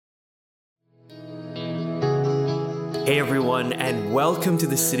Hey everyone, and welcome to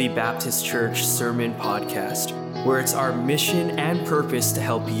the City Baptist Church Sermon Podcast, where it's our mission and purpose to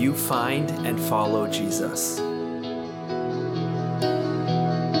help you find and follow Jesus.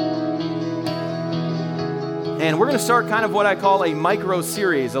 And we're going to start kind of what I call a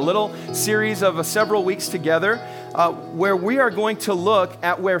micro-series, a little series of several weeks together, where we are going to look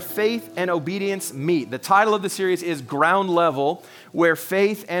at where faith and obedience meet. The title of the series is Ground Level, where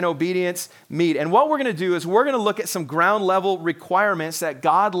faith and obedience meet. And what we're going to do is we're going to look at some ground level requirements that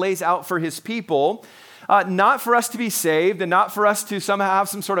God lays out for his people, not for us to be saved and not for us to somehow have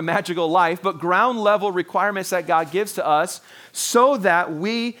some sort of magical life, but ground level requirements that God gives to us so that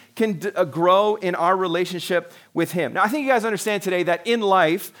we can grow in our relationship with him. Now, I think you guys understand today that in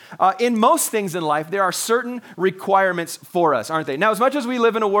life, in most things in life, there are certain requirements for us, aren't they? Now, as much as we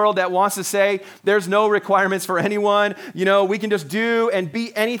live in a world that wants to say there's no requirements for anyone, we can just do and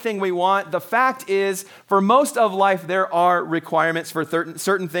be anything we want, the fact is, for most of life, there are requirements for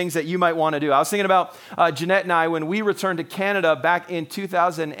certain things that you might want to do. I was thinking about Jeanette and I when we returned to Canada back in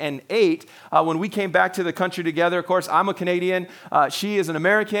 2008, when we came back to the country together. Of course, I'm a Canadian, she is an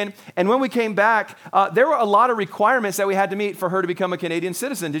American, and when we came back, there were a lot of requirements that we had to meet for her to become a Canadian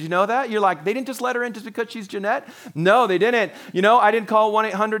citizen. Did you know that? You're like, they didn't just let her in just because she's Jeanette? No, they didn't. I didn't call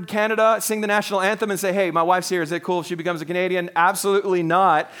 1-800-CANADA, sing the national anthem, and say, hey, my wife's here. Is it cool if she becomes a Canadian? Absolutely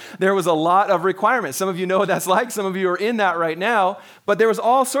not. There was a lot of requirements. Some of you know what that's like. Some of you are in that right now. But there was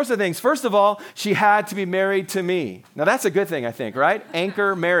all sorts of things. First of all, she had to be married to me. Now, that's a good thing, I think, right?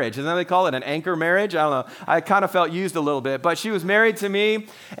 Anchor marriage. Isn't that what they call it? An anchor marriage? I don't know. I kind of felt used a little bit. But she was married to me,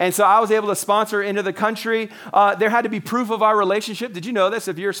 and so I was able to sponsor her into the country. There had to be proof of our relationship. Did you know this?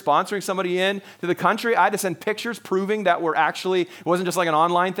 If you're sponsoring somebody in to the country, I had to send pictures proving that it wasn't just like an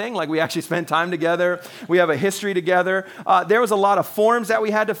online thing, like we actually spent time together. We have a history together. There was a lot of forms that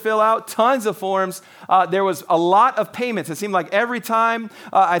we had to fill out, tons of forms. There was a lot of payments. It seemed like every time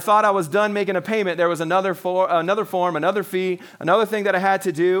I thought I was done making a payment, there was another form, another fee, another thing that I had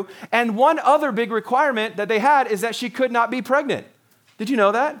to do. And one other big requirement that they had is that she could not be pregnant. Did you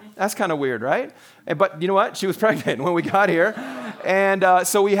know that? That's kind of weird, right? But you know what? She was pregnant when we got here. And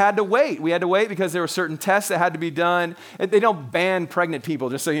so we had to wait. We had to wait because there were certain tests that had to be done. They don't ban pregnant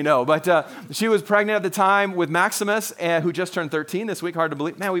people, just so you know. But she was pregnant at the time with Maximus, who just turned 13 this week. Hard to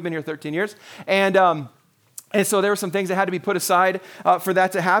believe. Man, we've been here 13 years. And so there were some things that had to be put aside for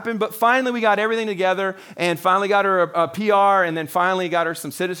that to happen. But finally, we got everything together and finally got her a PR and then finally got her some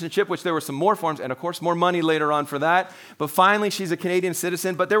citizenship, which there were some more forms and, of course, more money later on for that. But finally, she's a Canadian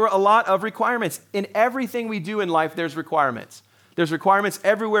citizen. But there were a lot of requirements. In everything we do in life, there's requirements. There's requirements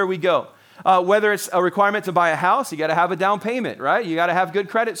everywhere we go. Whether it's a requirement to buy a house, you got to have a down payment, right? You got to have good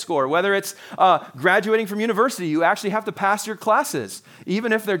credit score. Whether it's graduating from university, you actually have to pass your classes.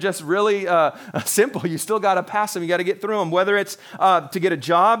 Even if they're just really simple, you still got to pass them. You got to get through them. Whether it's to get a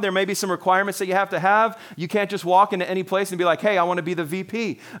job, there may be some requirements that you have to have. You can't just walk into any place and be like, hey, I want to be the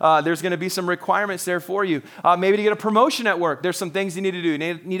VP. There's going to be some requirements there for you. Maybe to get a promotion at work, there's some things you need to do.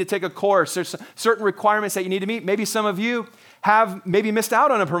 You need to take a course. There's certain requirements that you need to meet. Maybe some of you have maybe missed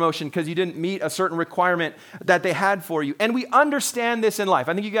out on a promotion because you didn't meet a certain requirement that they had for you. And we understand this in life.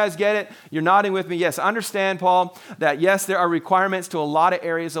 I think you guys get it. You're nodding with me. Yes, understand, Paul, that yes, there are requirements to a lot of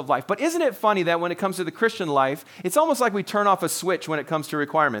areas of life. But isn't it funny that when it comes to the Christian life, it's almost like we turn off a switch when it comes to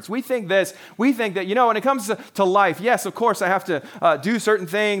requirements. We think that, when it comes to life, yes, of course, I have to do certain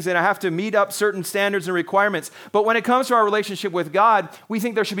things and I have to meet up certain standards and requirements. But when it comes to our relationship with God, we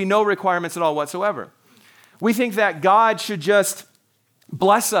think there should be no requirements at all whatsoever. We think that God should just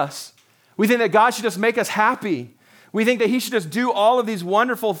bless us. We think that God should just make us happy. We think that he should just do all of these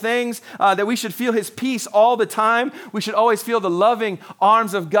wonderful things, that we should feel his peace all the time. We should always feel the loving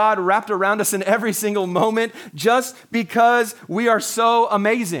arms of God wrapped around us in every single moment just because we are so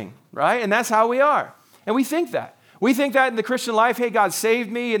amazing, right? And that's how we are. And we think that. We think that in the Christian life, hey, God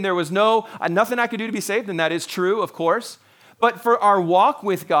saved me and there was nothing I could do to be saved. And that is true, of course. But for our walk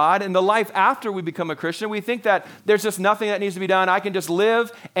with God and the life after we become a Christian, we think that there's just nothing that needs to be done. I can just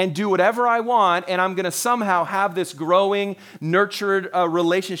live and do whatever I want, and I'm going to somehow have this growing, nurtured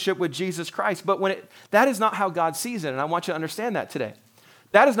relationship with Jesus Christ. But that is not how God sees it, and I want you to understand that today.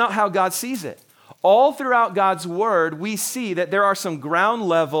 That is not how God sees it. All throughout God's word, we see that there are some ground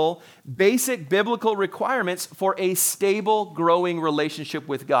level, basic biblical requirements for a stable, growing relationship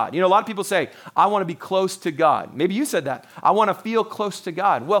with God. A lot of people say, I want to be close to God. Maybe you said that. I want to feel close to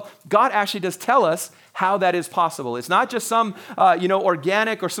God. Well, God actually does tell us how that is possible. It's not just some,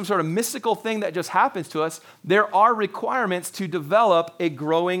 organic or some sort of mystical thing that just happens to us. There are requirements to develop a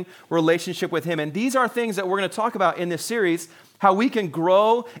growing relationship with him. And these are things that we're going to talk about in this series. how we can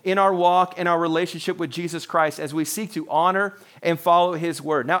grow in our walk and our relationship with Jesus Christ as we seek to honor and follow his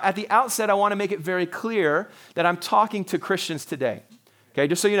word. Now, at the outset, I want to make it very clear that I'm talking to Christians today. Okay,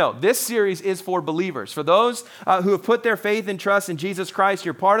 just so you know, this series is for believers. For those who have put their faith and trust in Jesus Christ,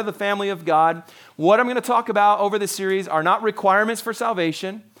 you're part of the family of God. What I'm going to talk about over this series are not requirements for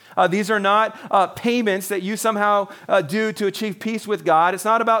salvation. These are not payments that you somehow do to achieve peace with God. It's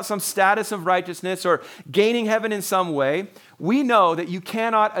not about some status of righteousness or gaining heaven in some way. We know that you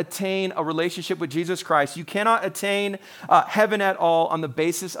cannot attain a relationship with Jesus Christ. You cannot attain heaven at all on the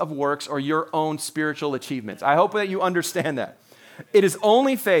basis of works or your own spiritual achievements. I hope that you understand that. It is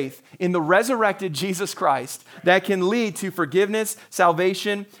only faith in the resurrected Jesus Christ that can lead to forgiveness,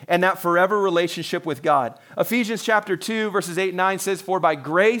 salvation, and that forever relationship with God. Ephesians chapter 2, verses 8 and 9 says, "For by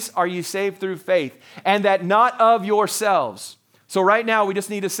grace are you saved through faith, and that not of yourselves." So right now, we just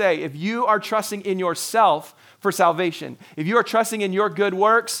need to say, if you are trusting in yourself for salvation, if you are trusting in your good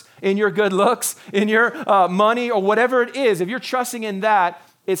works, in your good looks, in your money, or whatever it is, if you're trusting in that,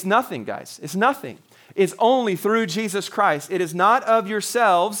 it's nothing, guys. It's nothing. It's only through Jesus Christ. It is not of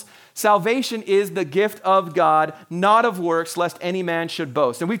yourselves. Salvation is the gift of God, not of works, lest any man should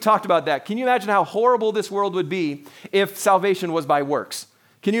boast. And we've talked about that. Can you imagine how horrible this world would be if salvation was by works?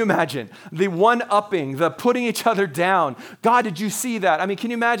 Can you imagine the one-upping, the putting each other down? God, did you see that? I mean,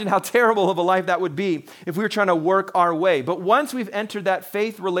 can you imagine how terrible of a life that would be if we were trying to work our way? But once we've entered that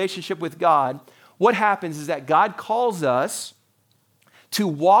faith relationship with God, what happens is that God calls us to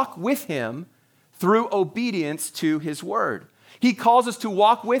walk with him through obedience to his word. He calls us to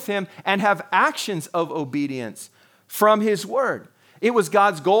walk with him and have actions of obedience from his word. It was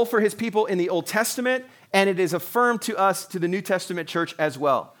God's goal for his people in the Old Testament, and it is affirmed to us, to the New Testament church as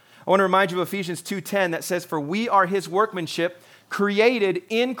well. I want to remind you of Ephesians 2:10 that says, "For we are his workmanship, created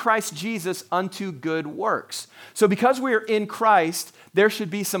in Christ Jesus unto good works." So because we are in Christ, there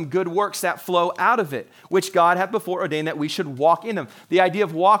should be some good works that flow out of it, which God hath before ordained that we should walk in them. The idea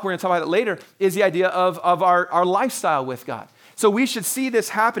of walk, we're going to talk about it later, is the idea of our lifestyle with God. So we should see this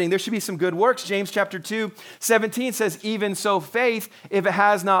happening. There should be some good works. James chapter 2:17 says, "Even so faith, if it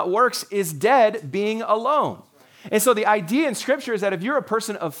has not works, is dead, being alone." And so the idea in Scripture is that if you're a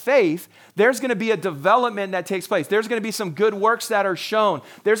person of faith, there's going to be a development that takes place. There's going to be some good works that are shown.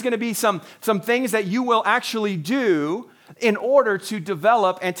 There's going to be some things that you will actually do in order to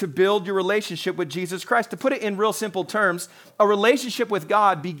develop and to build your relationship with Jesus Christ. To put it in real simple terms, a relationship with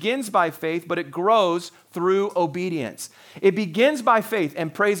God begins by faith, but it grows through obedience. It begins by faith,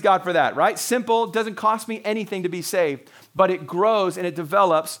 and praise God for that, right? Simple, doesn't cost me anything to be saved, but it grows and it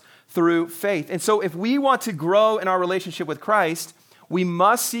develops through faith. And so if we want to grow in our relationship with Christ, we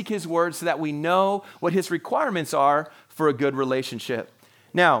must seek his word so that we know what his requirements are for a good relationship.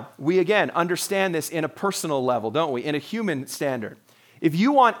 Now, we again understand this in a personal level, don't we? In a human standard. If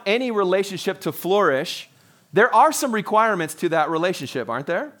you want any relationship to flourish, there are some requirements to that relationship, aren't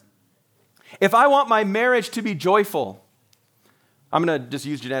there? If I want my marriage to be joyful, I'm going to just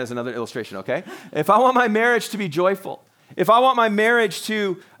use Jeanette as another illustration, okay? If I want my marriage to be joyful, if I want my marriage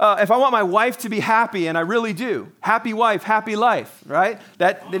to, if I want my wife to be happy, and I really do, happy wife, happy life, right?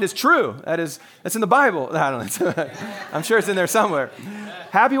 That is true. That's in the Bible. I don't know. I'm sure it's in there somewhere.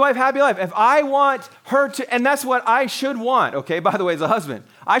 Happy wife, happy life. If I want her to, and that's what I should want, okay, by the way, as a husband,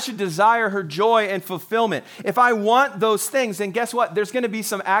 I should desire her joy and fulfillment. If I want those things, then guess what? There's going to be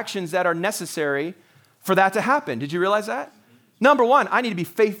some actions that are necessary for that to happen. Did you realize that? Number one, I need to be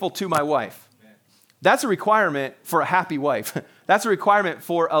faithful to my wife. That's a requirement for a happy wife. That's a requirement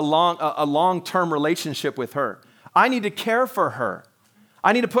for a long-term relationship with her. I need to care for her.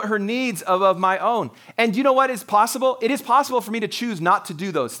 I need to put her needs above my own. And do you know what is possible? It is possible for me to choose not to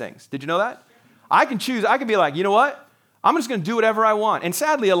do those things. Did you know that? I can choose. I can be like, you know what? I'm just going to do whatever I want. And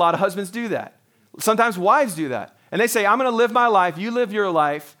sadly, a lot of husbands do that. Sometimes wives do that. And they say, I'm going to live my life. You live your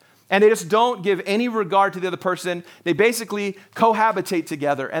life. And they just don't give any regard to the other person. They basically cohabitate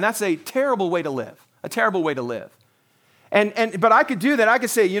together. And that's a terrible way to live. A terrible way to live. But I could do that. I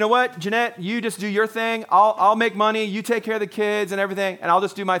could say, you know what, Jeanette, you just do your thing. I'll make money. You take care of the kids and everything, and I'll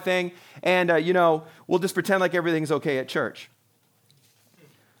just do my thing. And, we'll just pretend like everything's okay at church.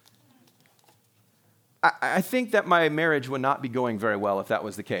 I think that my marriage would not be going very well if that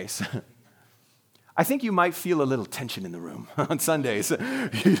was the case. I think you might feel a little tension in the room on Sundays,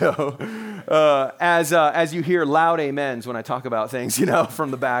 as you hear loud amens when I talk about things, from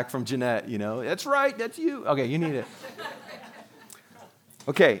the back from Jeanette, that's right, that's you. Okay, you need it.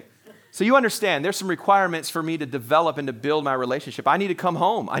 Okay, so you understand there's some requirements for me to develop and to build my relationship. I need to come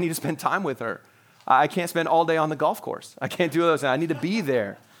home. I need to spend time with her. I can't spend all day on the golf course. I can't do those. I need to be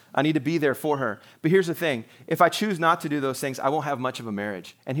there. I need to be there for her. But here's the thing. If I choose not to do those things, I won't have much of a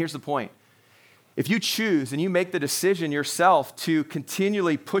marriage. And here's the point. If you choose and you make the decision yourself to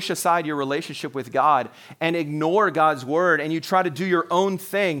continually push aside your relationship with God and ignore God's word, and you try to do your own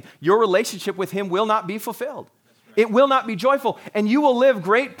thing, your relationship with him will not be fulfilled. It will not be joyful. And you will live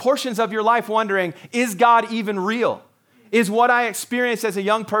great portions of your life wondering, is God even real? Is what I experienced as a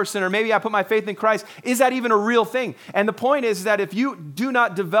young person, or maybe I put my faith in Christ, is that even a real thing? And the point is that if you do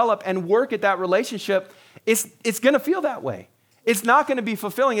not develop and work at that relationship, it's going to feel that way. It's not going to be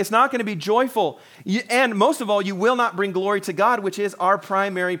fulfilling. It's not going to be joyful. And most of all, you will not bring glory to God, which is our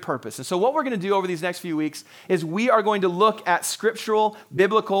primary purpose. And so what we're going to do over these next few weeks is we are going to look at scriptural,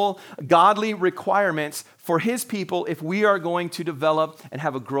 biblical, godly requirements for his people if we are going to develop and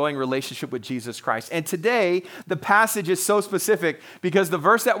have a growing relationship with Jesus Christ. And today, the passage is so specific because the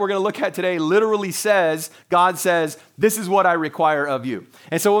verse that we're going to look at today literally says, God says, this is what I require of you.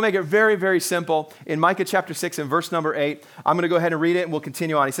 And so we'll make it very, very simple. In Micah chapter 6 and verse number 8, I'm going to go ahead and read it and we'll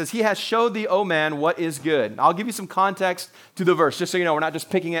continue on. He says, he has showed thee, O man, what is good. I'll give you some context to the verse, just so you know, we're not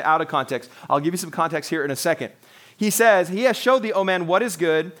just picking it out of context. I'll give you some context here in a second. He says, he has showed thee, O man, what is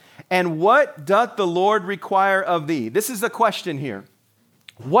good, and what doth the Lord require of thee? This is the question here.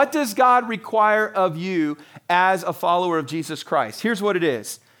 What does God require of you as a follower of Jesus Christ? Here's what it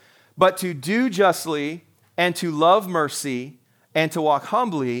is. But to do justly, and to love mercy, and to walk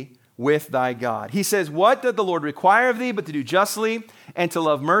humbly with thy God. He says, what doth the Lord require of thee, but to do justly, and to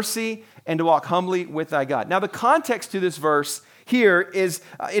love mercy, and to walk humbly with thy God. Now, the context to this verse here is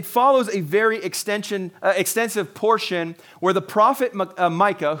it follows a very extensive portion where the prophet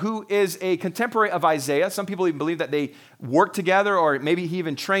Micah, who is a contemporary of Isaiah, some people even believe that they worked together, or maybe he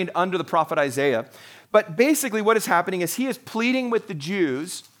even trained under the prophet Isaiah. But basically what is happening is he is pleading with the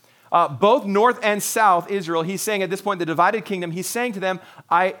Jews, both north and south Israel. He's saying at this point, the divided kingdom, he's saying to them,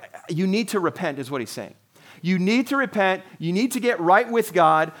 you need to repent, is what he's saying. You need to repent. You need to get right with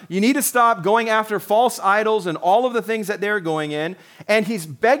God. You need to stop going after false idols and all of the things that they're going in. And he's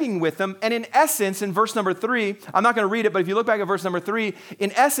begging with them. And in essence, in verse number 3, I'm not going to read it, but if you look back at verse number 3,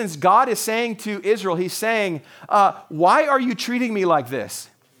 in essence, God is saying to Israel, he's saying, why are you treating me like this?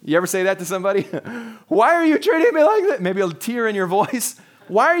 You ever say that to somebody? Why are you treating me like that? Maybe a tear in your voice.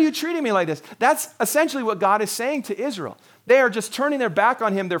 Why are you treating me like this? That's essentially what God is saying to Israel. They are just turning their back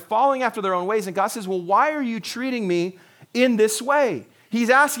on him. They're following after their own ways. And God says, well, why are you treating me in this way? He's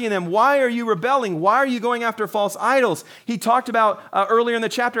asking them, why are you rebelling? Why are you going after false idols? He talked about earlier in the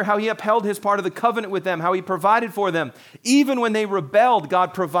chapter how he upheld his part of the covenant with them, how he provided for them. Even when they rebelled,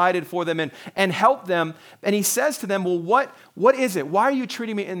 God provided for them and helped them. And he says to them, well, what is it? Why are you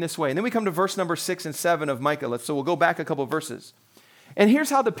treating me in this way? And then we come to verse number 6 and 7 of Micah. So we'll go back a couple of verses. And here's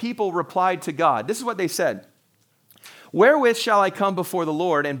how the people replied to God. This is what they said. Wherewith shall I come before the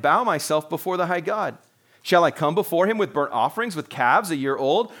Lord and bow myself before the high God? Shall I come before him with burnt offerings, with calves a year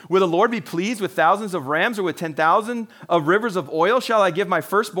old? Will the Lord be pleased with thousands of rams, or with 10,000 of rivers of oil? Shall I give my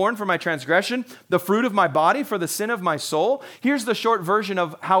firstborn for my transgression, the fruit of my body for the sin of my soul? Here's the short version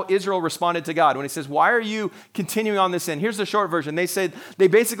of how Israel responded to God. When he says, why are you continuing on this sin? Here's the short version. They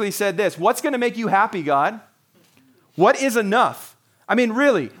basically said this, what's going to make you happy, God? What is enough? I mean,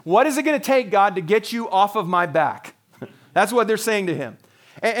 really, what is it going to take, God, to get you off of my back? That's what they're saying to him.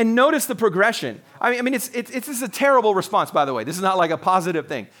 And notice the progression. I mean, it's a terrible response, by the way. This is not like a positive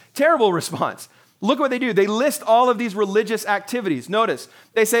thing. Terrible response. Look what they do. They list all of these religious activities. Notice,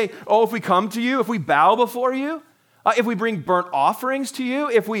 they say, oh, if we come to you, if we bow before you, if we bring burnt offerings to you,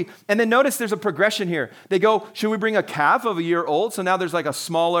 and then notice there's a progression here. They go, should we bring a calf of a year old? So now there's like a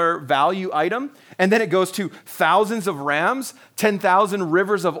smaller value item. And then it goes to thousands of rams, 10,000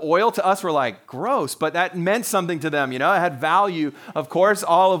 rivers of oil. To us, we're like, gross, but that meant something to them. It had value, of course,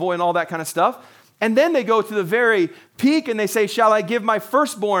 olive oil and all that kind of stuff. And then they go to the very peak and they say, shall I give my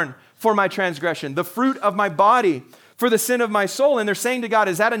firstborn for my transgression, the fruit of my body for the sin of my soul? And they're saying to God,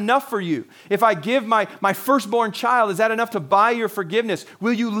 is that enough for you? If I give my firstborn child, is that enough to buy your forgiveness?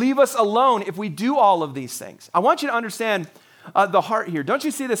 Will you leave us alone if we do all of these things? I want you to understand the heart here. Don't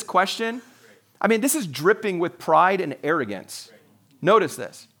you see this question? I mean, this is dripping with pride and arrogance. Notice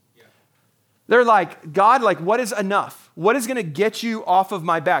this. They're like, God, what is enough? What is going to get you off of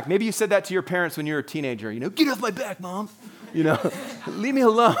my back? Maybe you said that to your parents when you were a teenager. Get off my back, Mom. Leave me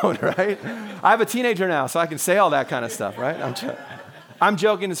alone, right? I have a teenager now, so I can say all that kind of stuff, right? I'm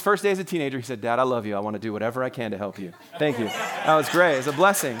joking. His first day as a teenager, he said, Dad, I love you. I want to do whatever I can to help you. Thank you. That was great. It was a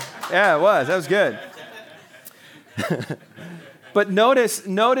blessing. Yeah, it was. That was good. But notice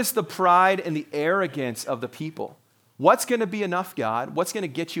the pride and the arrogance of the people. What's going to be enough, God? What's going to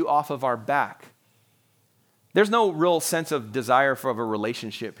get you off of our back? There's no real sense of desire for a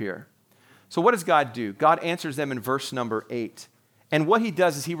relationship here. So what does God do? God answers them in verse number 8. And what he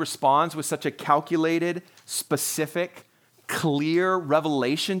does is he responds with such a calculated, specific, clear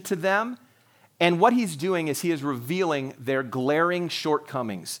revelation to them. And what he's doing is he is revealing their glaring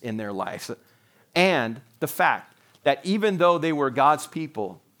shortcomings in their lives and the fact that even though they were God's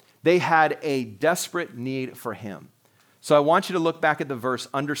people, they had a desperate need for him. So I want you to look back at the verse,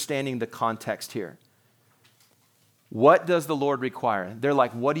 understanding the context here. What does the Lord require? They're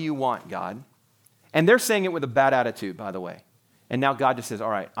like, what do you want, God? And they're saying it with a bad attitude, by the way. And now God just says, all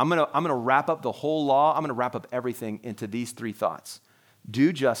right, I'm gonna wrap up the whole law. I'm gonna wrap up everything into these three thoughts.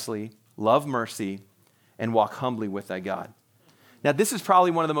 Do justly, love mercy, and walk humbly with thy God. Now, this is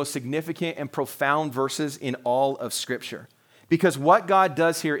probably one of the most significant and profound verses in all of Scripture. Because what God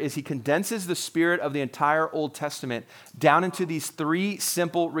does here is he condenses the spirit of the entire Old Testament down into these three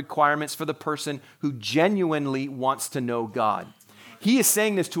simple requirements for the person who genuinely wants to know God. He is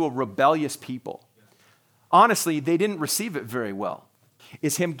saying this to a rebellious people. Honestly, they didn't receive it very well.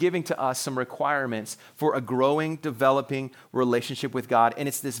 It's him giving to us some requirements for a growing, developing relationship with God. And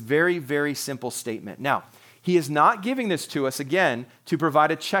it's this very, very simple statement. Now, he is not giving this to us, again, to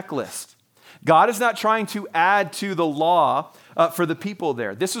provide a checklist. God is not trying to add to the law for the people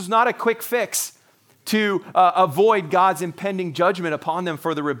there. This was not a quick fix to avoid God's impending judgment upon them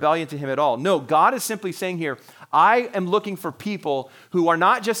for the rebellion to him at all. No, God is simply saying here, I am looking for people who are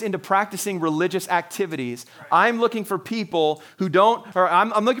not just into practicing religious activities. I'm looking for people who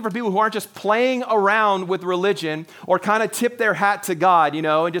I'm looking for people who aren't just playing around with religion or kind of tip their hat to God,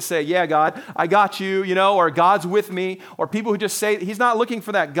 and just say, yeah, God, I got you, or God's with me, or people who just say, he's not looking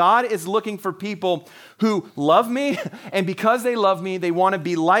for that. God is looking for people who love me, and because they love me, they want to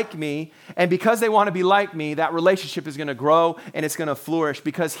be like me, and because they want to be like me, that relationship is going to grow and it's going to flourish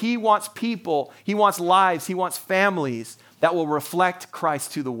because he wants people, he wants lives, he wants families that will reflect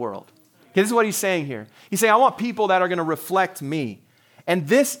Christ to the world. Okay, this is what he's saying here. He's saying, I want people that are going to reflect me. And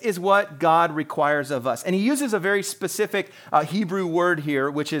this is what God requires of us. And he uses a very specific Hebrew word here,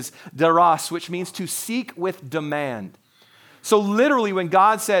 which is daras, which means to seek with demand. So literally when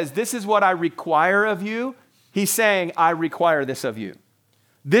God says, this is what I require of you, he's saying, I require this of you.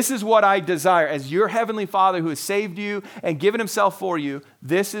 This is what I desire. As your heavenly Father who has saved you and given himself for you,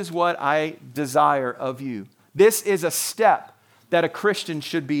 this is what I desire of you. This is a step that a Christian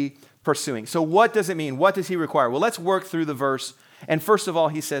should be pursuing. So what does it mean? What does he require? Well, let's work through the verse. And first of all,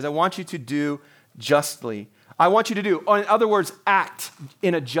 he says, I want you to do justly. I want you to do, or in other words, act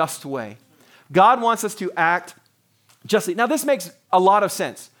in a just way. God wants us to act justly. Now, this makes a lot of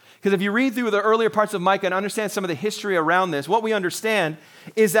sense. Because if you read through the earlier parts of Micah and understand some of the history around this, what we understand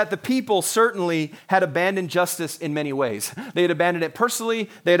is that the people certainly had abandoned justice in many ways. They had abandoned it personally,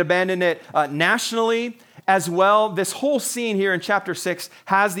 they had abandoned it nationally as well. This whole scene here in chapter 6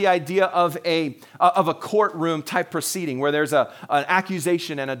 has the idea of a courtroom type proceeding where there's an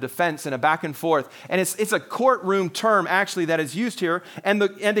accusation and a defense and a back and forth. And it's a courtroom term actually that is used here. And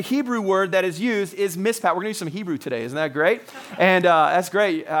the Hebrew word that is used is mishpat. We're going to use some Hebrew today. Isn't that great? And that's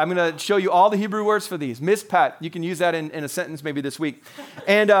great. I'm going to show you all the Hebrew words for these. Mishpat. You can use that in a sentence maybe this week.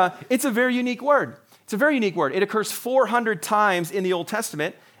 And it's a very unique word. It's a very unique word. It occurs 400 times in the Old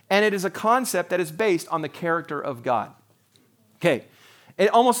Testament. And it is a concept that is based on the character of God. Okay, it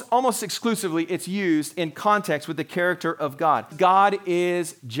almost exclusively it's used in context with the character of God. God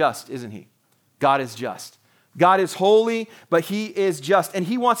is just, isn't he? God is just. God is holy, but he is just. And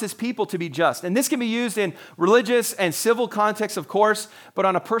he wants his people to be just. And this can be used in religious and civil contexts, of course, but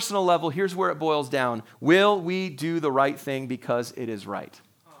on a personal level, here's where it boils down. Will we do the right thing because it is right?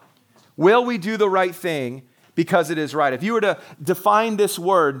 Will we do the right thing because it is right? If you were to define this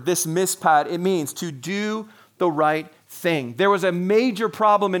word, this mishpat, it means to do the right thing. There was a major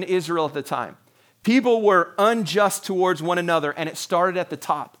problem in Israel at the time. People were unjust towards one another, and it started at the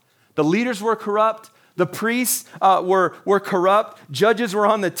top. The leaders were corrupt. The priests were corrupt. Judges were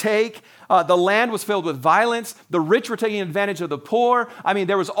on the take. The land was filled with violence. The rich were taking advantage of the poor. I mean,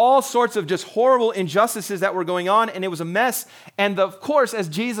 there was all sorts of just horrible injustices that were going on, and it was a mess. And of course, as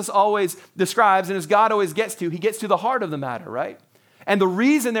Jesus always describes, and as God always gets to, he gets to the heart of the matter, right? And the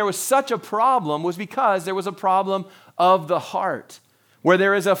reason there was such a problem was because there was a problem of the heart. Where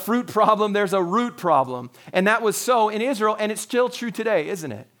there is a fruit problem, there's a root problem. And that was so in Israel, and it's still true today,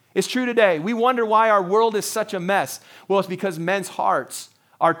 isn't it? It's true today. We wonder why our world is such a mess. Well, it's because men's hearts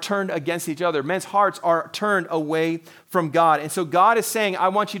are turned against each other. Men's hearts are turned away from God. And so God is saying, I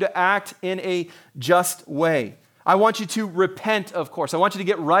want you to act in a just way. I want you to repent, of course. I want you to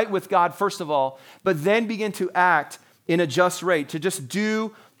get right with God, first of all, but then begin to act in a just way, to just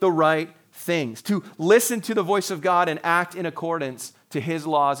do the right things, to listen to the voice of God and act in accordance to his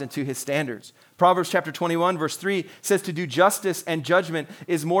laws and to his standards. Proverbs chapter 21, verse 3 says to do justice and judgment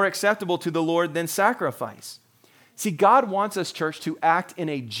is more acceptable to the Lord than sacrifice. See, God wants us, church, to act in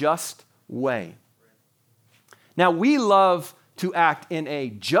a just way. Now, we love to act in a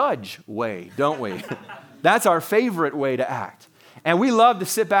judge way, don't we? That's our favorite way to act. And we love to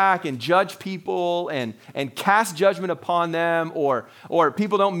sit back and judge people and cast judgment upon them, or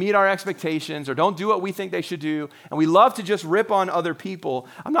people don't meet our expectations or don't do what we think they should do. And we love to just rip on other people.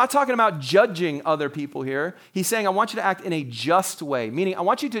 I'm not talking about judging other people here. He's saying, I want you to act in a just way, meaning I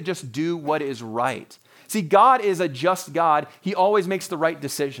want you to just do what is right. See, God is a just God. He always makes the right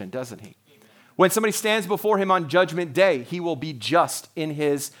decision, doesn't he? When somebody stands before him on judgment day, he will be just in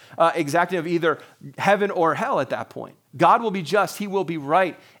his exacting of either heaven or hell at that point. God will be just, he will be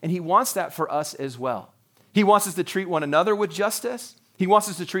right, and he wants that for us as well. He wants us to treat one another with justice. He wants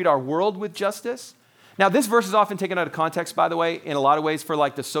us to treat our world with justice. Now, this verse is often taken out of context, by the way, in a lot of ways for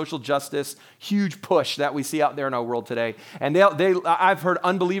like the social justice huge push that we see out there in our world today. And I've heard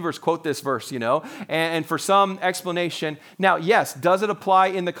unbelievers quote this verse, and for some explanation. Now, yes, does it apply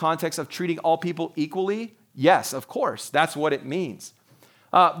in the context of treating all people equally? Yes, of course. That's what it means.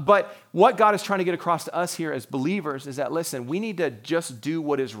 But what God is trying to get across to us here as believers is that, listen, we need to just do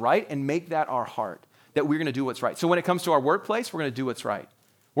what is right and make that our heart, that we're going to do what's right. So when it comes to our workplace, we're going to do what's right.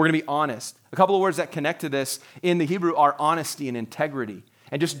 We're going to be honest. A couple of words that connect to this in the Hebrew are honesty and integrity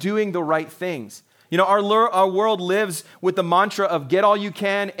and just doing the right things. Our world lives with the mantra of get all you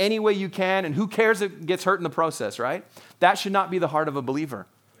can, any way you can, and who cares if it gets hurt in the process, right? That should not be the heart of a believer.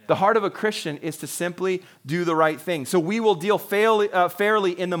 The heart of a Christian is to simply do the right thing. So we will deal fairly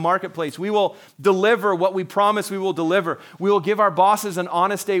in the marketplace. We will deliver what we promise we will deliver. We will give our bosses an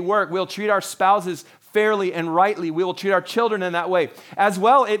honest day work. We'll treat our spouses fairly and rightly. We will treat our children in that way. As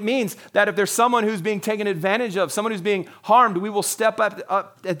well, it means that if there's someone who's being taken advantage of, someone who's being harmed, we will step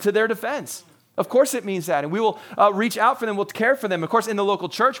up to their defense. Of course it means that. And we will reach out for them. We'll care for them. Of course, in the local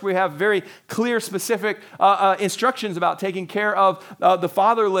church, we have very clear, specific instructions about taking care of the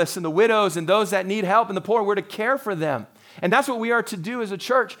fatherless and the widows and those that need help and the poor. We're to care for them. And that's what we are to do as a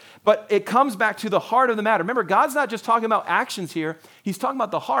church. But it comes back to the heart of the matter. Remember, God's not just talking about actions here. He's talking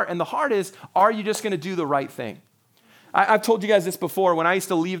about the heart. And the heart is, are you just going to do the right thing? I've told you guys this before. When I used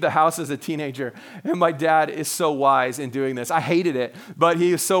to leave the house as a teenager, and my dad is so wise in doing this. I hated it, but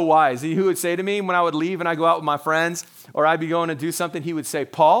he is so wise. He would say to me when I would leave and I go out with my friends, or I'd be going to do something, he would say,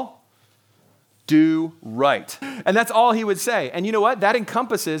 Paul, do right. And that's all he would say. And you know what? That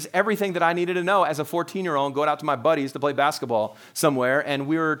encompasses everything that I needed to know as a 14-year-old going out to my buddies to play basketball somewhere, and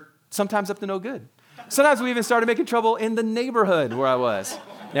we were sometimes up to no good. Sometimes we even started making trouble in the neighborhood where I was.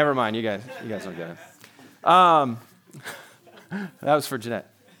 Never mind, you guys don't get it. That was for Jeanette.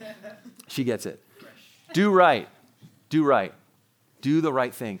 She gets it. Do right. Do right. Do the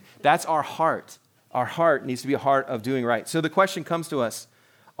right thing. That's our heart. Our heart needs to be a heart of doing right. So the question comes to us,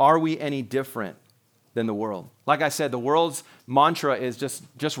 are we any different than the world? Like I said, the world's mantra is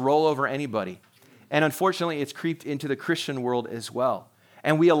just roll over anybody. And unfortunately, it's creeped into the Christian world as well.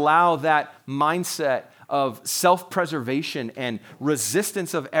 And we allow that mindset of self-preservation and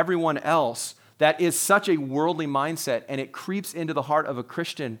resistance of everyone else that is such a worldly mindset, and it creeps into the heart of a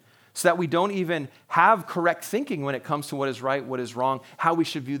Christian so that we don't even have correct thinking when it comes to what is right, what is wrong, how we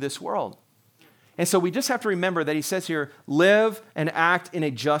should view this world. And so we just have to remember that he says here, live and act in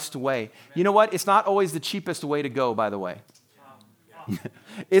a just way. You know what? It's not always the cheapest way to go, by the way.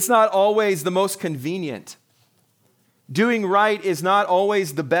 It's not always the most convenient. Doing right is not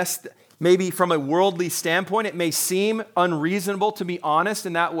always the best. Maybe from a worldly standpoint, it may seem unreasonable to be honest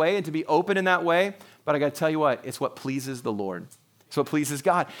in that way and to be open in that way. But I got to tell you what, it's what pleases the Lord. It's what pleases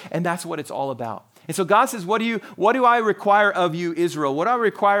God. And that's what it's all about. And so God says, what do I require of you, Israel? What do I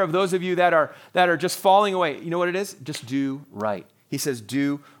require of those of you that are just falling away? You know what it is? Just do right. He says,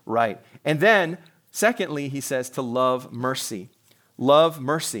 do right. And then, secondly, he says to love mercy. Love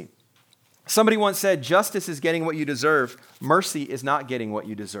mercy. Somebody once said, justice is getting what you deserve. Mercy is not getting what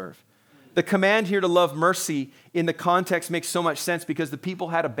you deserve. The command here to love mercy in the context makes so much sense because the people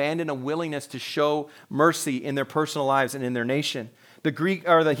had abandoned a willingness to show mercy in their personal lives and in their nation. The Greek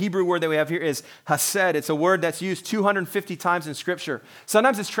or the Hebrew word that we have here is hesed. It's a word that's used 250 times in Scripture.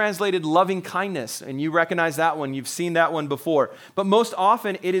 Sometimes it's translated loving kindness, and you recognize that one. You've seen that one before. But most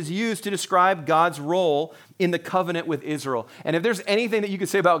often it is used to describe God's role in the covenant with Israel. And if there's anything that you could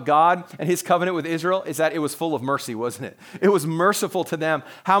say about God and his covenant with Israel, is that it was full of mercy, wasn't it? It was merciful to them.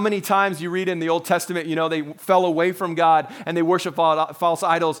 How many times you read in the Old Testament, they fell away from God and they worshiped false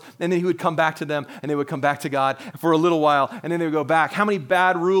idols, and then he would come back to them and they would come back to God for a little while, and then they would go back. back, how many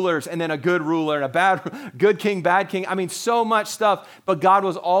bad rulers and then a good ruler and a good king, bad king. I mean, so much stuff, but God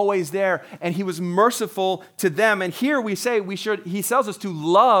was always there and he was merciful to them. And here we say he tells us to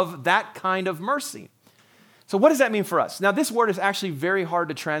love that kind of mercy. So what does that mean for us? Now, this word is actually very hard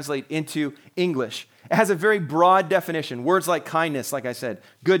to translate into English. It has a very broad definition. Words like kindness, like I said,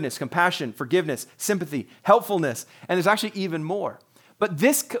 goodness, compassion, forgiveness, sympathy, helpfulness, and there's actually even more. But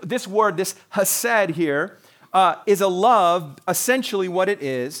this word, this hesed here, is a love. Essentially what it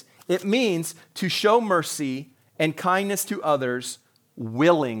is, it means to show mercy and kindness to others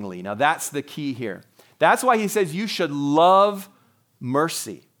willingly. Now that's the key here. That's why he says you should love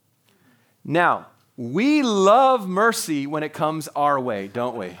mercy. Now, we love mercy when it comes our way,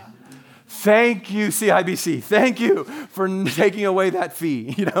 don't we? Thank you, CIBC. Thank you for taking away that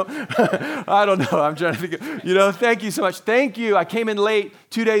fee. I don't know. I'm trying to think. Thank you so much. Thank you. I came in late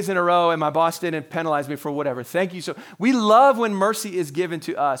 2 days in a row and my boss didn't penalize me for whatever. Thank you. So we love when mercy is given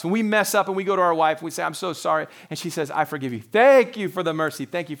to us. When we mess up and we go to our wife and we say, I'm so sorry. And she says, I forgive you. Thank you for the mercy.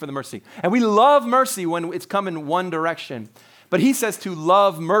 Thank you for the mercy. And we love mercy when it's come in one direction. But he says to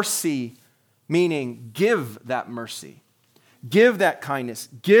love mercy, meaning give that mercy. Give that kindness,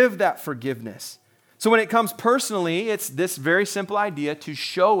 give that forgiveness. So when it comes personally, it's this very simple idea to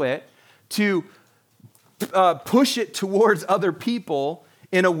show it, to push it towards other people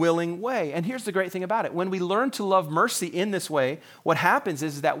in a willing way. And here's the great thing about it. When we learn to love mercy in this way, what happens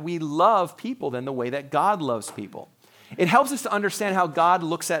is that we love people then the way that God loves people. It helps us to understand how God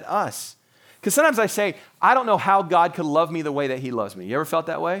looks at us. Because sometimes I say, I don't know how God could love me the way that he loves me. You ever felt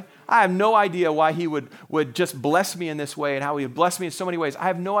that way? I have no idea why he would just bless me in this way and how he would bless me in so many ways. I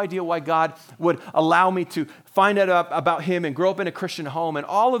have no idea why God would allow me to find out about him and grow up in a Christian home and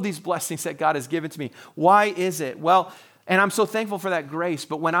all of these blessings that God has given to me. Why is it? Well, and I'm so thankful for that grace,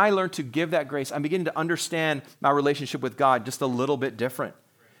 but when I learn to give that grace, I'm beginning to understand my relationship with God just a little bit different.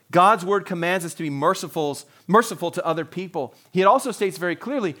 God's word commands us to be merciful to other people. He also states very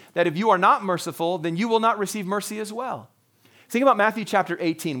clearly that if you are not merciful, then you will not receive mercy as well. Think about Matthew chapter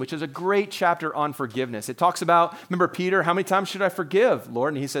 18, which is a great chapter on forgiveness. It talks about, remember Peter, how many times should I forgive,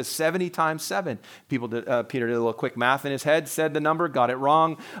 Lord? And he says 70 times 7. Peter did a little quick math in his head, said the number, got it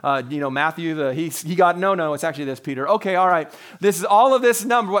wrong. Matthew, he got, no, it's actually this, Peter. Okay, all right. This is all of this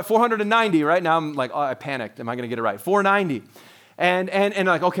number, 490, right? Now I'm like, I panicked. Am I going to get it right? 490. And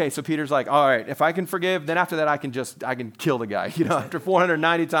like, okay, so Peter's like, all right, if I can forgive, then after that I can kill the guy. After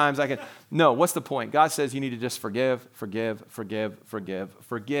 490 times I can. No, what's the point? God says you need to just forgive.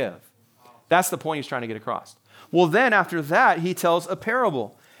 That's the point he's trying to get across. Well, then after that, he tells a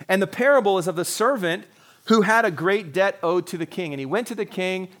parable. And the parable is of the servant who had a great debt owed to the king. And he went to the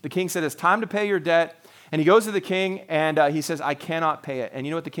king. The king said, it's time to pay your debt. And he goes to the king and he says, I cannot pay it. And you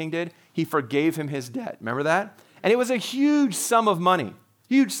know what the king did? He forgave him his debt. Remember that? And it was a huge sum of money.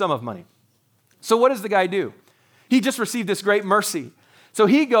 So what does the guy do? He just received this great mercy. So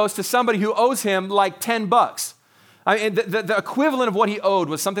he goes to somebody who owes him like $10. I mean, the equivalent of what he owed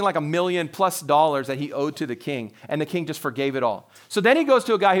was something like $1 million+ that he owed to the king. And the king just forgave it all. So then he goes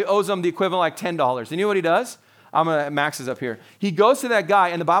to a guy who owes him the equivalent like $10. And you know what he does? Max is up here. He goes to that guy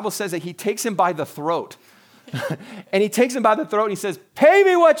and the Bible says that he takes him by the throat. And he takes him by the throat and he says, pay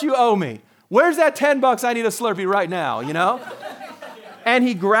me what you owe me. Where's that $10? I need a Slurpee right now, And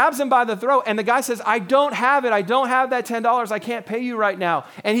he grabs him by the throat, and the guy says, I don't have it. I don't have that $10. I can't pay you right now.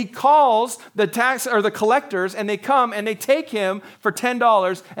 And he calls the tax or the collectors, and they come and they take him for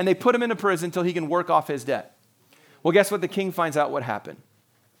 $10, and they put him into prison until he can work off his debt. Well, guess what? The king finds out what happened.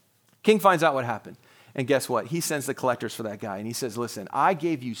 And guess what? He sends the collectors for that guy, and he says, listen, I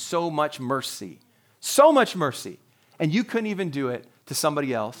gave you so much mercy, and you couldn't even do it to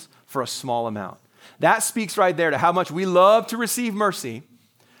somebody else for a small amount. That speaks right there to how much we love to receive mercy,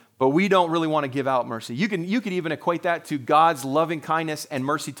 but we don't really want to give out mercy. You could even equate that to God's loving kindness and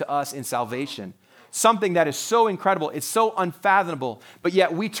mercy to us in salvation. Something that is so incredible, it's so unfathomable, but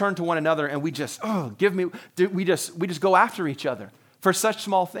yet we turn to one another and we just go after each other for such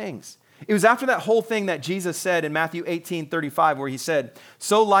small things. It was after that whole thing that Jesus said in Matthew 18:35, where he said,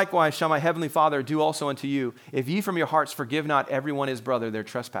 so likewise shall my heavenly Father do also unto you, if ye from your hearts forgive not everyone his brother their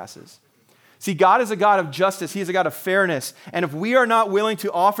trespasses. See, God is a God of justice. He is a God of fairness. And if we are not willing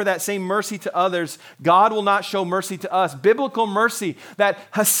to offer that same mercy to others, God will not show mercy to us. Biblical mercy, that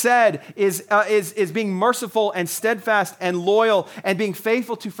hesed, is being merciful and steadfast and loyal and being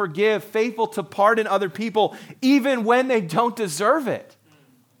faithful to forgive, faithful to pardon other people, even when they don't deserve it.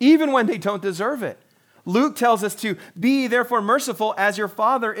 Luke tells us to be therefore merciful as your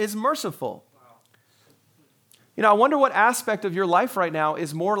Father is merciful. I wonder what aspect of your life right now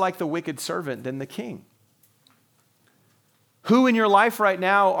is more like the wicked servant than the king. Who in your life right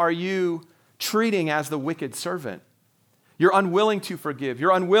now are you treating as the wicked servant? You're unwilling to forgive.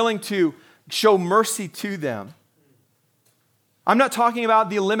 You're unwilling to show mercy to them. I'm not talking about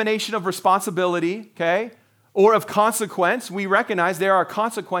the elimination of responsibility, okay, or of consequence. We recognize there are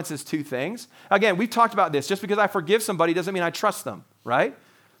consequences to things. Again, we've talked about this. Just because I forgive somebody doesn't mean I trust them, right?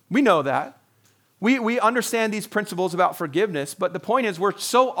 We know that. We understand these principles about forgiveness, but the point is we're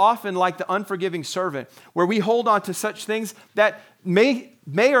so often like the unforgiving servant where we hold on to such things that may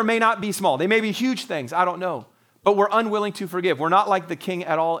or may not be small. They may be huge things, I don't know. But we're unwilling to forgive. We're not like the king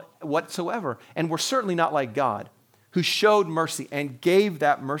at all whatsoever. And we're certainly not like God, who showed mercy and gave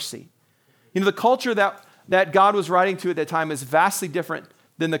that mercy. You know, the culture that God was writing to at that time is vastly different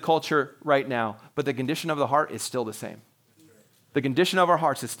than the culture right now, but the condition of the heart is still the same. The condition of our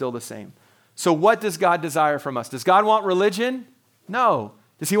hearts is still the same. So what does God desire from us? Does God want religion? No.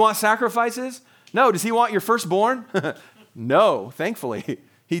 Does he want sacrifices? No. Does he want your firstborn? No, thankfully.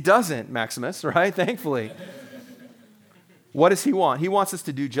 He doesn't, Maximus, right? Thankfully. What does he want? He wants us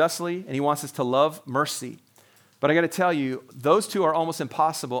to do justly, and he wants us to love mercy. But I got to tell you, those two are almost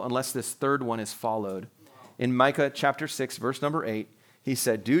impossible unless this third one is followed. In Micah chapter 6, verse number 8, he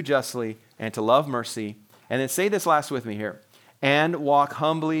said, do justly and to love mercy. And then say this last with me here. And walk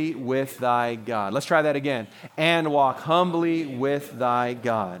humbly with thy God. Let's try that again. And walk humbly with thy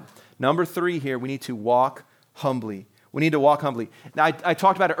God. Number 3 here, we need to walk humbly. We need to walk humbly. Now, I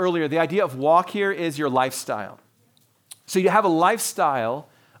talked about it earlier. The idea of walk here is your lifestyle. So you have a lifestyle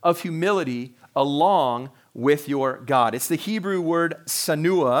of humility along with your God. It's the Hebrew word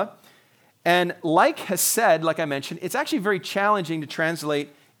sanua. And like hesed, like I mentioned, it's actually very challenging to translate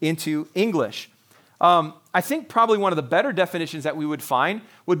into English. I think probably one of the better definitions that we would find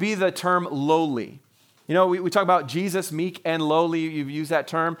would be the term lowly. You know, we talk about Jesus, meek and lowly. You've used that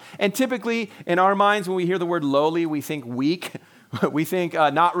term. And typically in our minds, when we hear the word lowly, we think weak. We think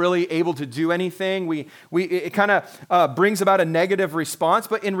not really able to do anything. It kind of brings about a negative response.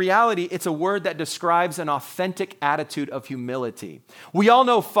 But in reality, it's a word that describes an authentic attitude of humility. We all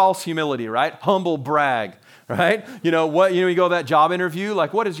know false humility, right? Humble brag. Right? You go to that job interview,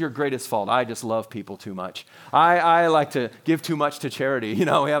 like, what is your greatest fault? I just love people too much. I like to give too much to charity. You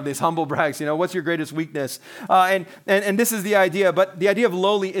know, we have these humble brags. You know, what's your greatest weakness? And this is the idea, but the idea of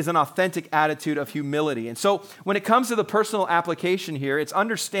lowly is an authentic attitude of humility. And so when it comes to the personal application here, it's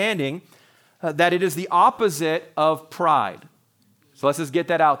understanding that it is the opposite of pride. So let's just get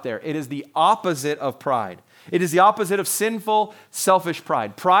that out there. It is the opposite of pride. It is the opposite of sinful, selfish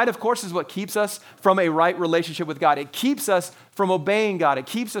pride. Pride, of course, is what keeps us from a right relationship with God. It keeps us from obeying God. It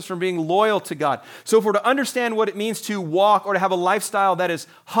keeps us from being loyal to God. So if we're to understand what it means to walk or to have a lifestyle that is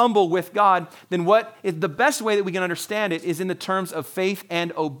humble with God, then the best way that we can understand it is in the terms of faith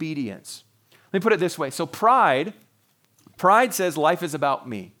and obedience. Let me put it this way. So pride says life is about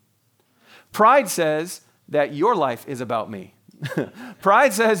me. Pride says that your life is about me.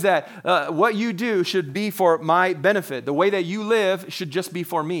 Pride says that what you do should be for my benefit. The way that you live should just be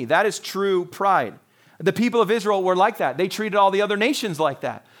for me. That is true pride. The people of Israel were like that. They treated all the other nations like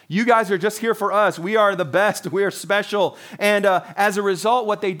that. You guys are just here for us. We are the best. We are special. And as a result,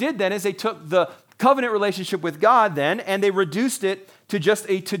 what they did then is they took the covenant relationship with God then and they reduced it to just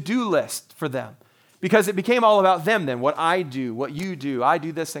a to-do list for them. Because it became all about them then, what I do, what you do. I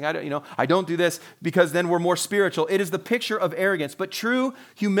do this thing, I don't do this, because then we're more spiritual. It is the picture of arrogance. But true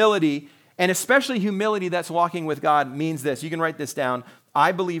humility, and especially humility that's walking with God, means this. You can write this down.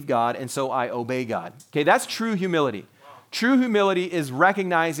 I believe God, and so I obey God. Okay, that's true humility. Wow. True humility is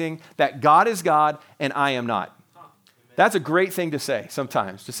recognizing that God is God and I am not. That's a great thing to say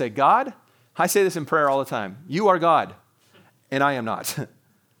sometimes. To say, God, I say this in prayer all the time. You are God and I am not.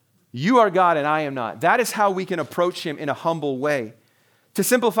 You are God and I am not. That is how we can approach him in a humble way. To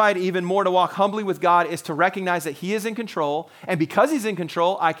simplify it even more, to walk humbly with God is to recognize that he is in control. And because he's in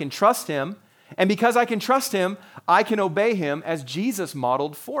control, I can trust him. And because I can trust him, I can obey him as Jesus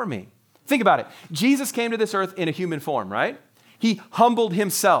modeled for me. Think about it. Jesus came to this earth in a human form, right? He humbled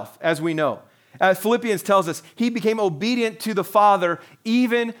himself, as we know. Philippians tells us he became obedient to the Father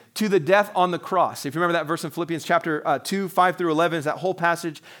even to the death on the cross. If you remember that verse in Philippians chapter 2, 5 through 11 is that whole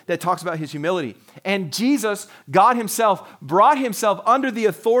passage that talks about his humility. And Jesus, God himself, brought himself under the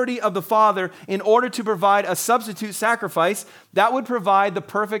authority of the Father in order to provide a substitute sacrifice that would provide the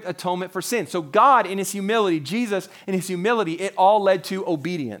perfect atonement for sin. So God in his humility, Jesus in his humility, it all led to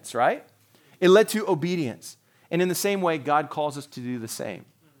obedience, right? It led to obedience. And in the same way, God calls us to do the same.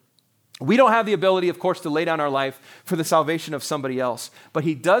 We don't have the ability, of course, to lay down our life for the salvation of somebody else, but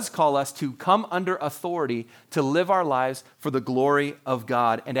he does call us to come under authority to live our lives for the glory of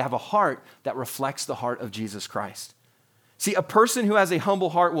God and to have a heart that reflects the heart of Jesus Christ. See, a person who has a humble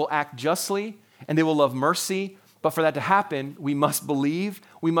heart will act justly and they will love mercy. But for that to happen, we must believe,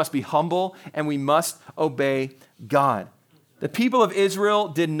 we must be humble, and we must obey God. The people of Israel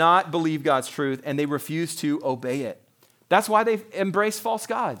did not believe God's truth and they refused to obey it. That's why they embraced false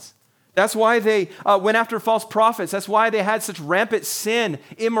gods. That's why they went after false prophets. That's why they had such rampant sin,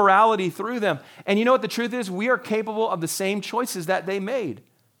 immorality through them. And you know what the truth is? We are capable of the same choices that they made.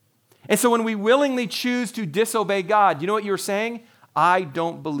 And so when we willingly choose to disobey God, you know what you're saying? I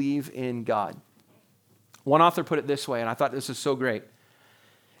don't believe in God. One author put it this way, and I thought this was so great.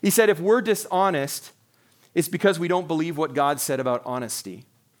 He said, if we're dishonest, it's because we don't believe what God said about honesty.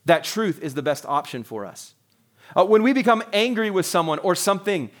 That truth is the best option for us. When we become angry with someone or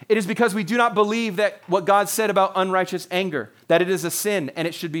something, it is because we do not believe that what God said about unrighteous anger, that it is a sin and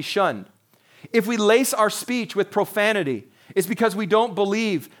it should be shunned. If we lace our speech with profanity, it's because we don't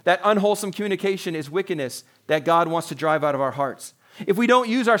believe that unwholesome communication is wickedness that God wants to drive out of our hearts. If we don't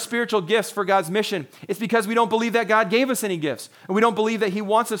use our spiritual gifts for God's mission, it's because we don't believe that God gave us any gifts, and we don't believe that He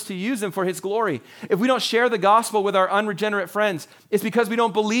wants us to use them for His glory. If we don't share the gospel with our unregenerate friends, it's because we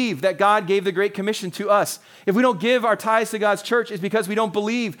don't believe that God gave the Great Commission to us. If we don't give our tithes to God's church, it's because we don't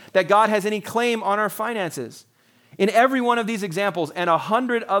believe that God has any claim on our finances. In every one of these examples and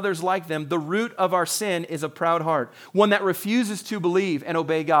 100 others like them, the root of our sin is a proud heart, one that refuses to believe and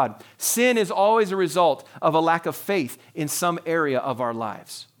obey God. Sin is always a result of a lack of faith in some area of our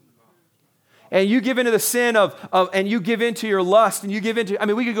lives. And you give into the sin and you give into your lust and you give into,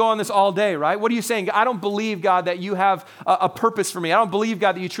 we could go on this all day, right? What are you saying? I don't believe, God, that you have a purpose for me. I don't believe,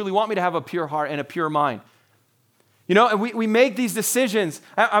 God, that you truly want me to have a pure heart and a pure mind. You know, and we make these decisions.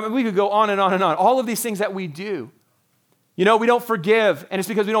 We could go on and on and on. All of these things that we do. You know, we don't forgive, and it's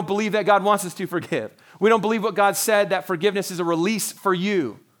because we don't believe that God wants us to forgive. We don't believe what God said, that forgiveness is a release for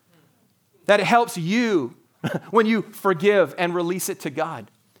you, that it helps you when you forgive and release it to God,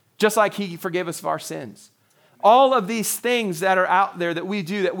 just like He forgave us of our sins. All of these things that are out there that we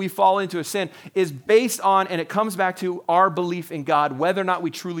do, that we fall into a sin, is based on, and it comes back to our belief in God, whether or not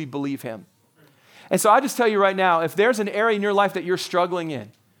we truly believe Him. And so I just tell you right now, if there's an area in your life that you're struggling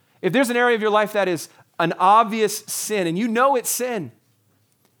in, if there's an area of your life that is an obvious sin, and you know it's sin,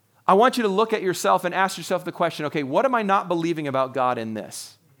 I want you to look at yourself and ask yourself the question, okay, what am I not believing about God in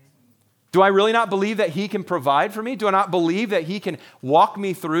this? Do I really not believe that He can provide for me? Do I not believe that He can walk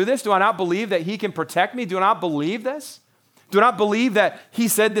me through this? Do I not believe that He can protect me? Do I not believe this? Do I not believe that He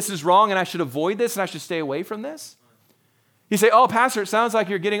said this is wrong and I should avoid this and I should stay away from this? You say, oh, Pastor, it sounds like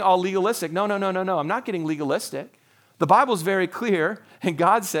you're getting all legalistic. No, I'm not getting legalistic. The Bible's very clear, and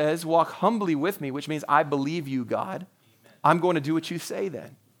God says, walk humbly with me, which means I believe you, God. Amen. I'm going to do what you say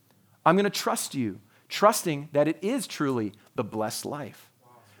then. I'm going to trust you, trusting that it is truly the blessed life,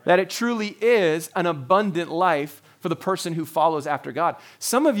 that it truly is an abundant life for the person who follows after God.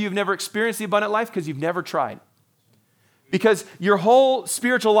 Some of you have never experienced the abundant life because you've never tried. Because your whole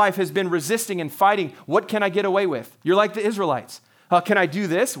spiritual life has been resisting and fighting, what can I get away with? You're like the Israelites. Can I do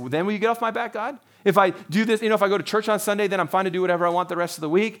this? Then will you get off my back, God? If I do this, if I go to church on Sunday, then I'm fine to do whatever I want the rest of the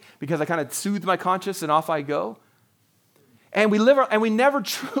week because I kind of soothe my conscience and off I go. And we never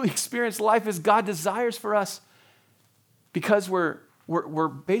truly experience life as God desires for us because we're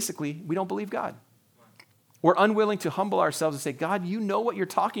basically, we don't believe God. We're unwilling to humble ourselves and say, God, you know what you're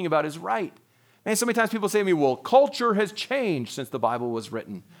talking about is right. And so many times people say to me, well, culture has changed since the Bible was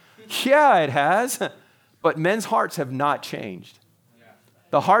written. Yeah, it has, but men's hearts have not changed.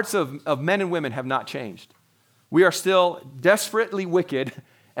 The hearts of men and women have not changed. We are still desperately wicked,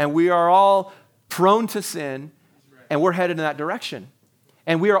 and we are all prone to sin, and we're headed in that direction.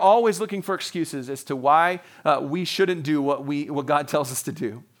 And we are always looking for excuses as to why we shouldn't do what God tells us to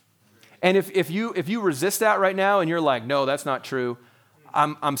do. And if you resist that right now, and you're like, no, that's not true,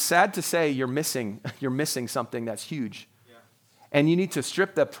 I'm sad to say you're missing something that's huge. Yeah. And you need to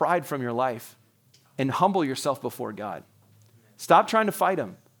strip the pride from your life and humble yourself before God. Stop trying to fight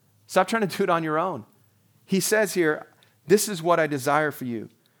Him. Stop trying to do it on your own. He says here, this is what I desire for you.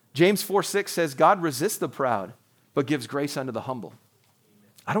 James 4:6 says, God resists the proud, but gives grace unto the humble.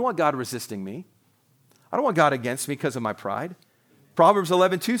 I don't want God resisting me. I don't want God against me because of my pride. Proverbs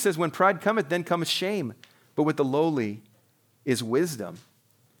 11:2 says, when pride cometh, then cometh shame, but with the lowly is wisdom.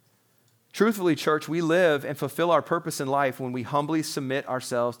 Truthfully, church, we live and fulfill our purpose in life when we humbly submit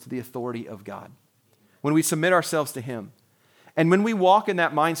ourselves to the authority of God, when we submit ourselves to Him. And when we walk in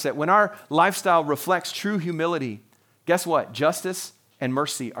that mindset, when our lifestyle reflects true humility, guess what? Justice and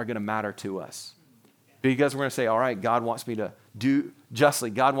mercy are going to matter to us. Because we're going to say, all right, God wants me to do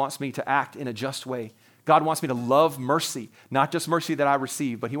justly. God wants me to act in a just way. God wants me to love mercy, not just mercy that I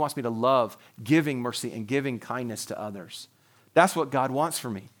receive, but He wants me to love giving mercy and giving kindness to others. That's what God wants for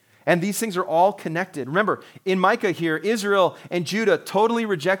me. And these things are all connected. Remember, in Micah here, Israel and Judah totally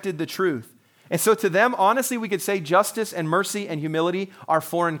rejected the truth. And so to them, honestly, we could say justice and mercy and humility are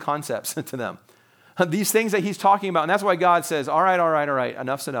foreign concepts to them. These things that he's talking about, and that's why God says, all right,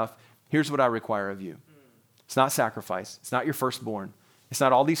 enough's enough. Here's what I require of you. It's not sacrifice. It's not your firstborn. It's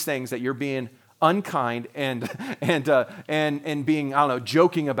not all these things that you're being unkind and being,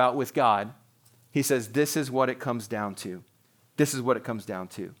 joking about with God. He says, this is what it comes down to. This is what it comes down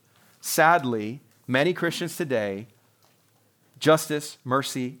to. Sadly, many Christians today, justice,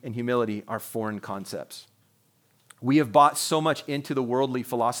 mercy, and humility are foreign concepts. We have bought so much into the worldly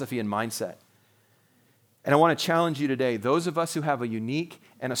philosophy and mindset. And I want to challenge you today, those of us who have a unique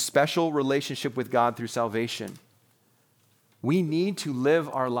and a special relationship with God through salvation, we need to live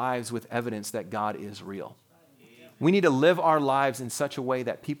our lives with evidence that God is real. We need to live our lives in such a way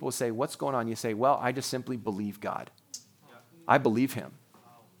that people say, what's going on? You say, well, I just simply believe God. I believe him.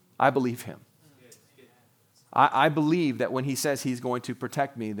 I believe him. I believe that when he says he's going to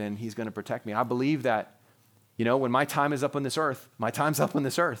protect me, then he's going to protect me. I believe that, when my time is up on this earth, my time's up on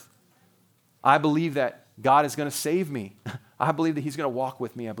this earth. I believe that God is going to save me. I believe that he's going to walk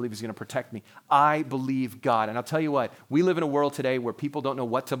with me. I believe he's going to protect me. I believe God. And I'll tell you what, we live in a world today where people don't know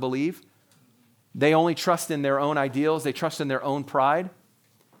what to believe. They only trust in their own ideals. They trust in their own pride.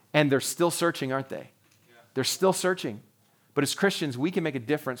 And they're still searching, aren't they? They're still searching. But as Christians, we can make a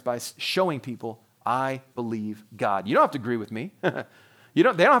difference by showing people, I believe God. You don't have to agree with me. They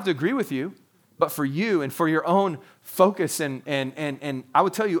don't have to agree with you. But for you and for your own focus and I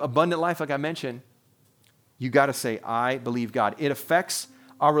would tell you, abundant life, like I mentioned, you got to say, I believe God. It affects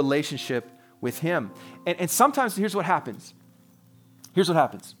our relationship with him. And sometimes here's what happens. Here's what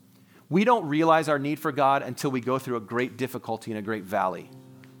happens. We don't realize our need for God until we go through a great difficulty and a great valley.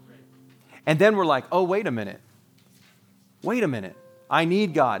 And then we're like, oh, wait a minute. I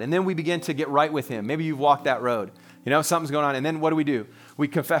need God. And then we begin to get right with him. Maybe you've walked that road. Something's going on. And then what do? We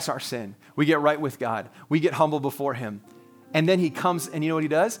confess our sin. We get right with God. We get humble before him. And then he comes, and you know what he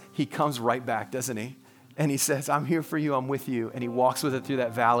does? He comes right back, doesn't he? And he says, I'm here for you. I'm with you. And he walks with it through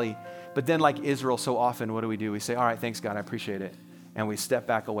that valley. But then like Israel so often, what do? We say, all right, thanks God. I appreciate it. And we step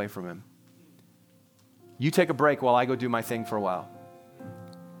back away from him. You take a break while I go do my thing for a while.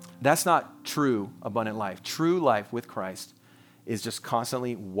 That's not true abundant life. True life with Christ is just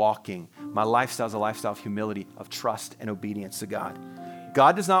constantly walking. My lifestyle is a lifestyle of humility, of trust and obedience to God.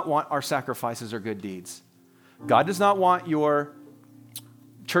 God does not want our sacrifices or good deeds. God does not want your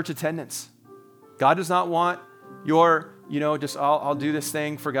church attendance. God does not want your, I'll do this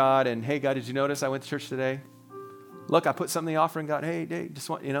thing for God. And hey, God, did you notice I went to church today? Look, I put something in the offering. God, hey, just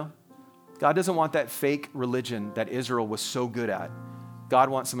want, God doesn't want that fake religion that Israel was so good at. God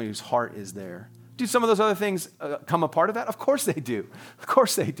wants somebody whose heart is there. Do some of those other things come a part of that? Of course they do. Of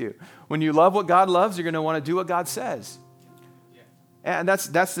course they do. When you love what God loves, you're going to want to do what God says. And that's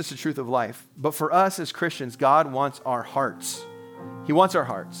just the truth of life. But for us as Christians, God wants our hearts. He wants our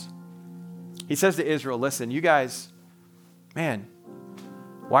hearts. He says to Israel, listen, you guys, man,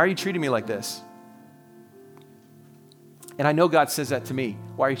 why are you treating me like this? And I know God says that to me.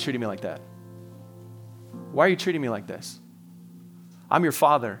 Why are you treating me like that? Why are you treating me like this? I'm your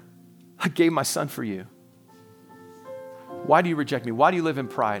father. I gave my son for you. Why do you reject me? Why do you live in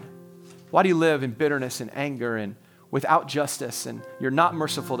pride? Why do you live in bitterness and anger and without justice and you're not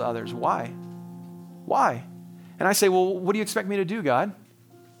merciful to others? Why? Why? And I say, well, what do you expect me to do, God?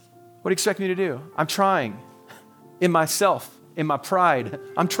 What do you expect me to do? I'm trying in myself, in my pride.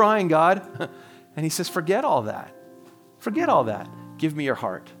 I'm trying, God. And he says, forget all that. Forget all that. Give me your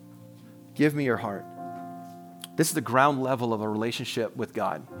heart. Give me your heart. This is the ground level of a relationship with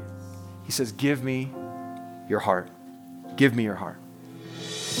God. He says, give me your heart. Give me your heart.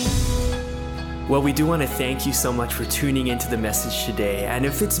 Well, we do want to thank you so much for tuning into the message today. And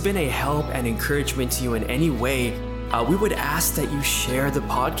if it's been a help and encouragement to you in any way, we would ask that you share the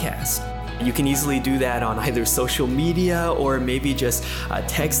podcast. You can easily do that on either social media or maybe just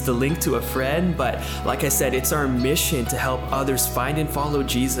text the link to a friend. But like I said, it's our mission to help others find and follow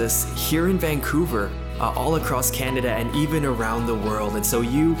Jesus here in Vancouver, all across Canada, and even around the world. And so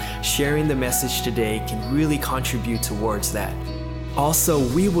you sharing the message today can really contribute towards that. Also,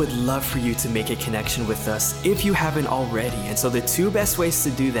 we would love for you to make a connection with us if you haven't already. And so the two best ways to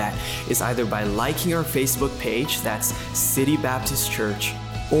do that is either by liking our Facebook page, that's City Baptist Church,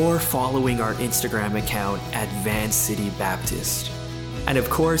 or following our Instagram account at Van City Baptist. And of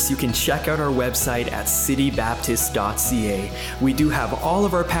course, you can check out our website at citybaptist.ca. We do have all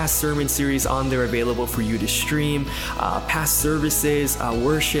of our past sermon series on there available for you to stream, past services,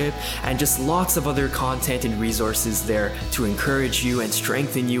 worship, and just lots of other content and resources there to encourage you and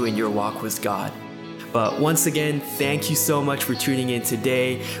strengthen you in your walk with God. But once again, thank you so much for tuning in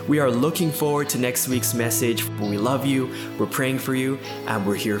today. We are looking forward to next week's message. We love you, we're praying for you, and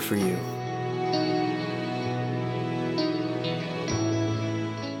we're here for you.